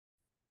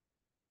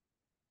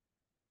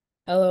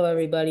Hello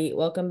everybody,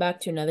 welcome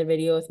back to another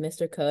video with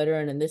Mr. Coder,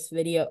 and in this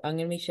video I'm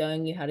going to be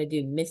showing you how to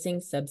do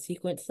missing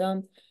subsequence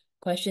sum,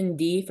 question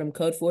D from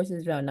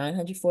Codeforces Round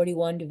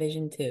 941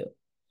 Division 2.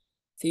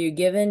 So you're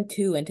given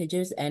two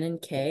integers n and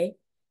k,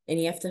 and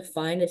you have to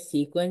find a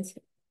sequence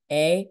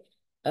A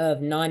of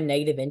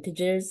non-negative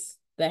integers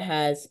that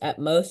has at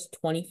most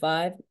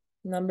 25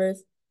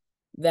 numbers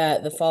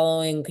that the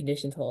following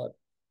conditions hold.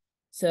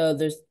 So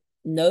there's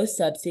no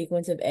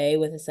subsequence of A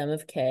with a sum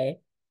of k.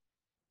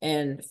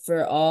 And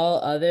for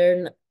all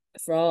other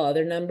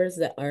numbers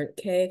that aren't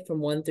k from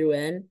 1 through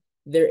n,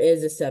 there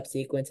is a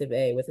subsequence of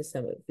a with a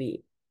sum of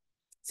b.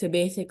 So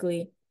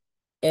basically,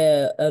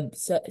 a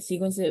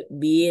sequence of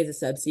b is a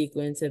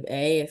subsequence of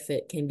a if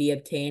it can be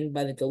obtained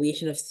by the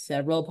deletion of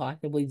several,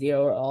 possibly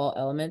zero or all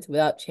elements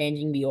without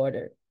changing the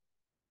order.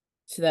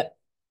 So that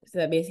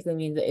basically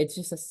means that it's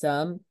just a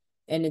sum,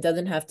 and it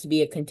doesn't have to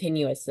be a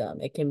continuous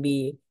sum. It can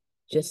be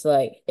just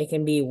like it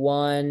can be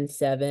 1,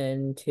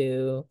 7,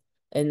 2,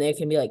 and it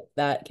can be like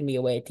that can be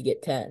a way to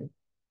get 10.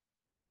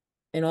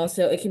 And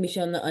also it can be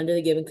shown that under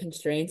the given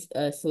constraints,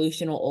 a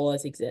solution will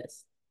always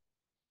exist.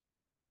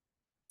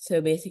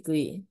 So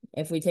basically,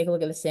 if we take a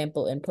look at the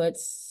sample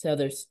inputs, so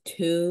there's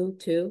 2,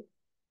 2,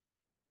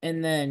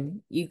 and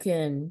then you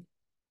can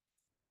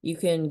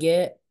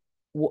get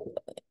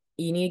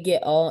you need to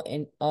get all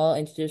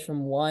integers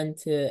from 1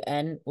 to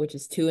n, which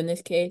is 2 in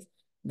this case.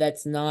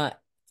 That's not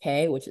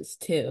k, which is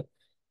 2.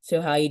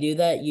 So how you do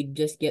that, you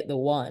just get the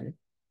 1.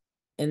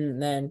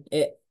 And then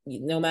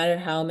no matter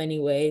how many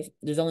ways,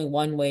 there's only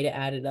one way to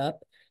add it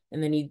up,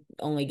 and then you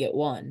only get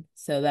 1.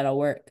 So that'll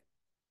work.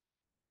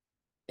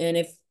 And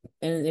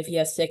if you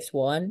have 6,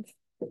 1,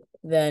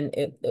 then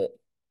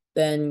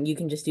then you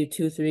can just do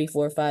 2, 3,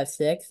 4, 5,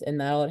 6, and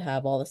that would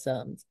have all the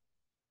sums.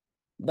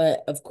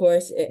 But of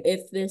course,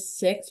 if this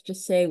 6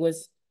 just say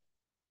was,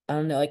 I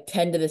don't know, like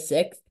 10 to the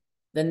 6th,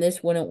 then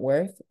this wouldn't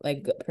work,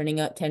 like printing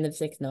out 10 to the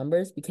 6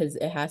 numbers, because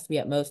it has to be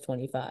at most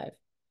 25.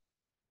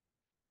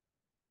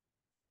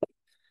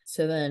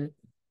 So then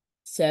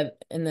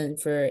and then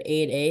for 8,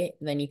 8,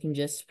 then you can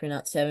just print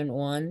out 7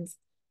 ones,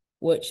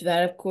 which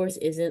that of course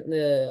isn't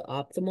the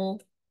optimal.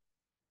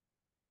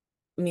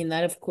 I mean,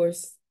 that of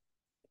course,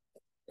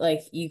 like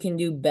you can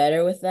do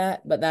better with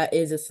that, but that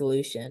is a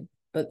solution.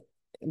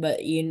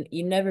 But you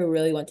never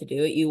really want to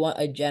do it. You want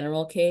a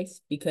general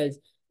case, because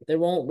they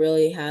won't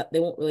really have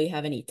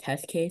any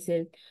test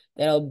cases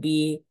that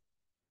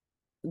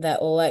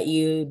will let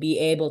you be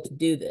able to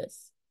do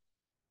this.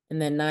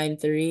 And then 9,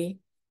 3,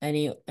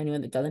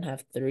 anyone that doesn't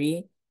have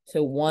 3,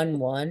 so 1,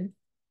 1,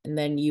 and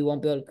then you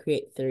won't be able to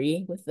create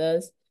 3 with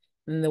those.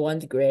 And the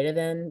one's greater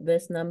than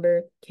this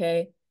number,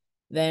 k,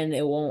 then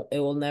it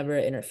will never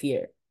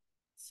interfere.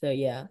 So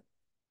yeah.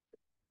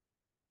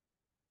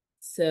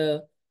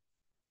 So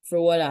for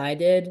what I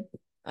did,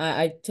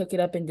 I took it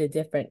up into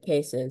different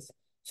cases.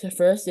 So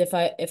first,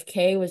 if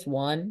k was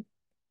 1,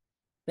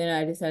 then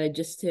I decided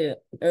just to,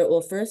 or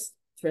well, first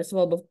of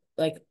all,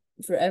 like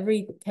for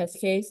every test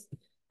case,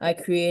 I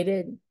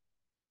created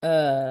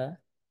uh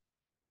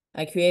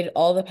I created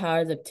all the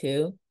powers of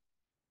 2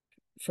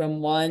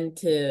 from 1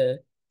 to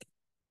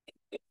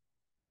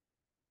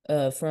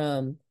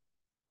from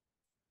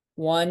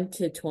 1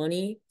 to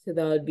 20, so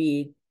that would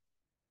be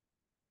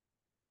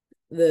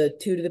the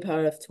 2 to the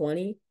power of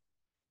 20,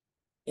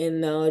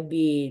 and that would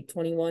be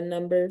 21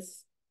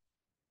 numbers.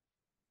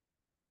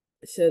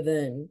 So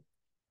then,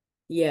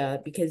 yeah,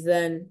 because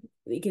then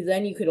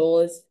you could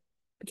always,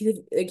 because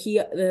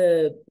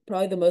the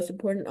probably the most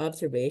important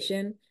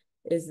observation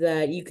is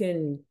that you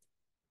can,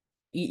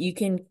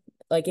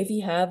 like, if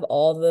you have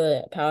all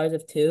the powers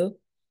of 2,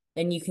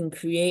 then you can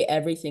create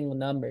every single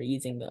number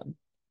using them.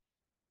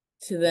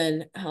 So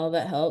then how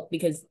that helped,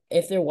 because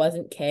if there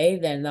wasn't k,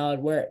 then that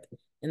would work.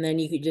 And then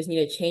you could just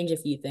need to change a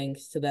few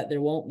things so that there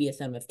won't be a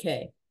sum of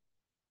k.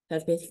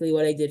 That's basically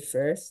what I did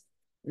first.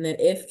 And then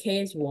if k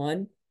is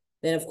 1,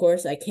 then of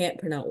course I can't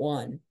print out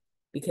 1,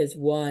 because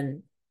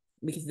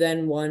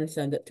then 1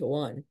 sums up to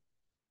 1.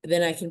 But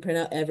then I can print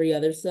out every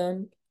other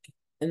sum.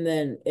 And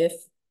then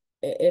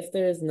if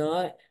there's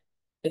not,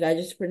 like, I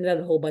just printed out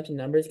a whole bunch of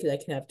numbers because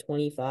I can have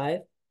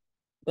 25,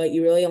 but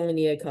you really only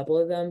need a couple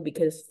of them,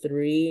 because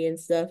 3 and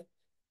stuff,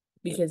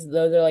 because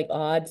those are like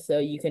odd, so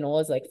you can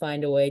always like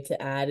find a way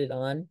to add it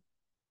on.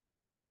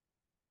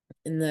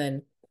 And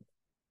then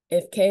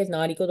if k is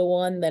not equal to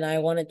 1, then I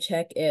want to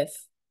check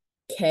if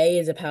k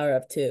is a power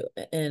of 2.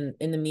 And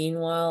in the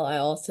meanwhile, I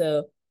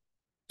also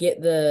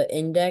get the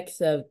index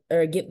of,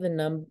 or get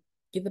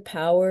the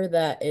power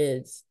that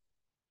is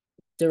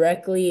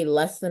directly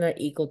less than or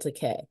equal to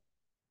k.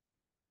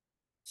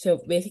 So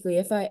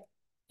basically,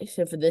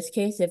 so for this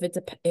case, if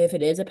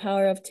it is a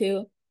power of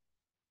 2,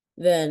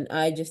 then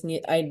I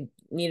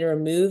need to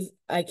remove,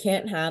 I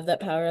can't have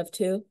that power of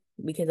 2,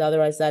 because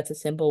otherwise that's a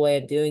simple way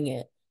of doing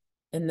it.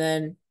 And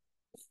then,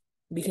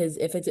 because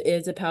if it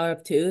is a power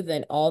of 2,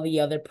 then all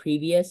the other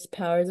previous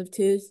powers of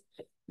 2s,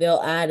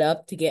 they'll add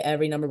up to get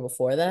every number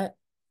before that.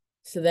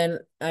 So then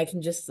I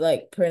can just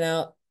like print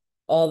out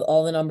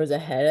all the numbers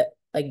ahead,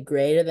 like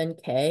greater than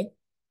k.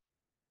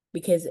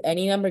 because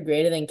any number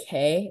greater than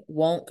k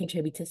won't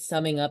contribute to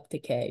summing up to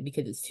k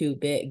because it's too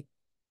big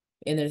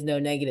and there's no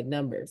negative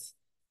numbers.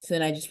 So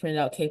then I just printed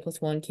out k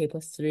plus 1, k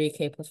plus 3,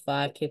 k plus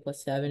 5, k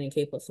plus 7, and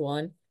k plus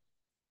 1.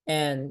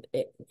 And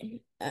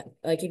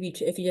like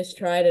if you just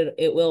tried it,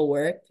 it will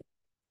work.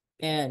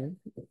 And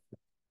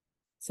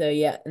so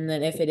yeah, and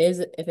then if it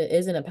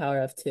isn't a power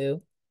of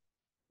 2,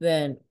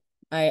 then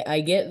I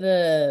get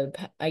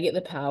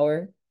the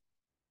power,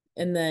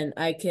 and then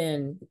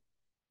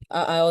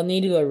I'll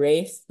need to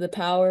erase the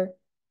power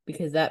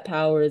because that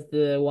power is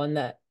the one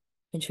that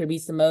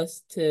contributes the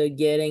most to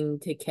getting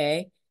to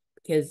k,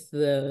 because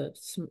the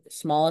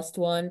smallest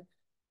one,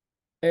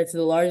 or it's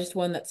the largest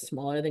one that's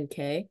smaller than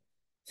k.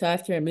 So I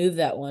have to remove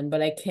that one,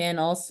 but I can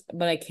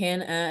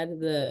add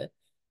the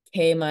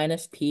k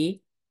minus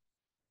p,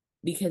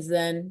 because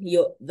then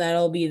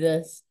that'll be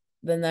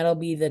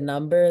the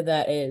number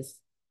that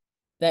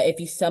if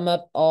you sum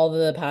up all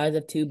the powers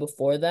of 2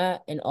 before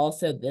that and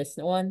also this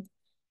one,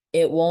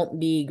 it won't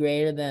be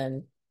greater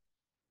than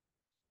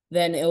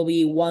then it'll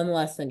be 1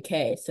 less than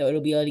k. So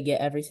it'll be able to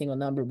get every single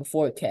number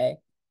before k.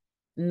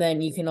 And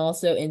then you can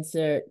also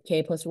insert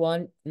k plus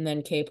 1, and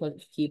then k plus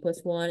p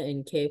plus 1,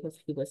 and k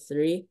plus p plus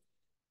 3.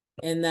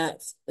 And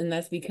that's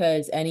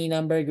because any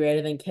number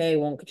greater than k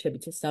won't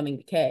contribute to summing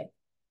to k.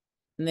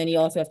 And then you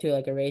also have to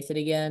like erase it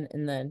again,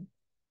 and then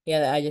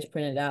yeah, I just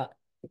printed it out.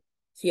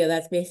 So yeah,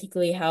 that's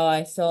basically how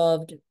I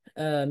solved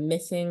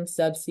missing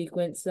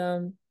subsequence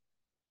sum.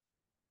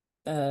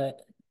 Uh,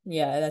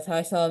 yeah, that's how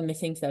I solved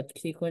missing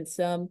subsequence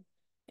sum.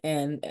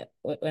 And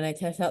when I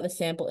test out the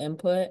sample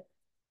input,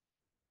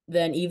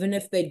 then even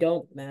if they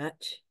don't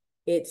match,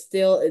 it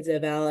still is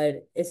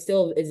valid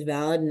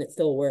and it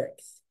still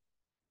works.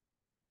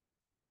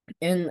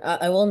 And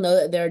I will know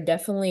that there are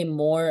definitely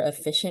more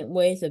efficient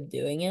ways of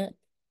doing it.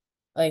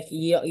 Like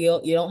you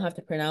don't have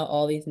to print out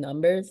all these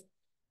numbers,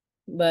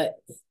 but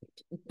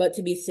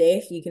to be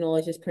safe, you can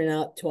always just print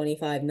out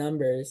 25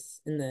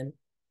 numbers, and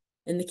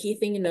the key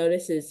thing to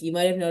notice is you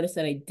might have noticed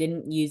that I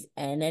didn't use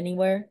n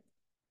anywhere,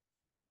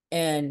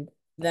 and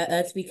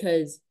that's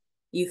because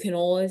you can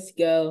always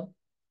go,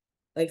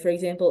 like for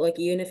example, like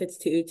even if it's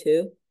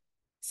 2,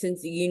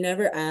 since you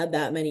never add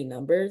that many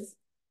numbers,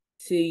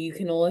 so you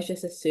can always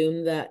just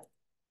assume that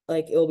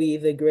like it'll be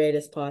the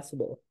greatest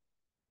possible.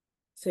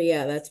 So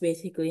yeah, that's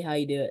basically how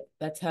you do it.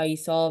 That's how you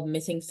solve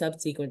missing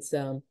subsequence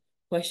sum.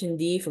 Question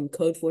D from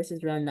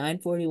Codeforces Round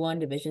 941,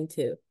 Division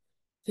 2.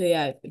 So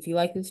yeah, if you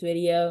like this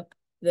video,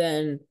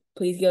 then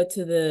please go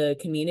to the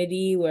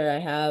community where I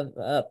have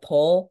a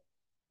poll,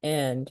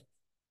 and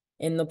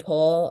in the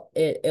poll,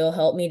 it'll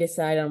help me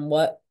decide on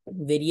what more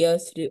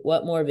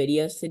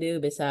videos to do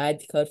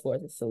besides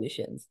Codeforces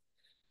solutions.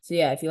 So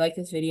yeah, if you like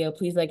this video,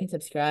 please like and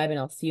subscribe, and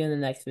I'll see you in the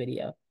next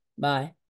video. Bye.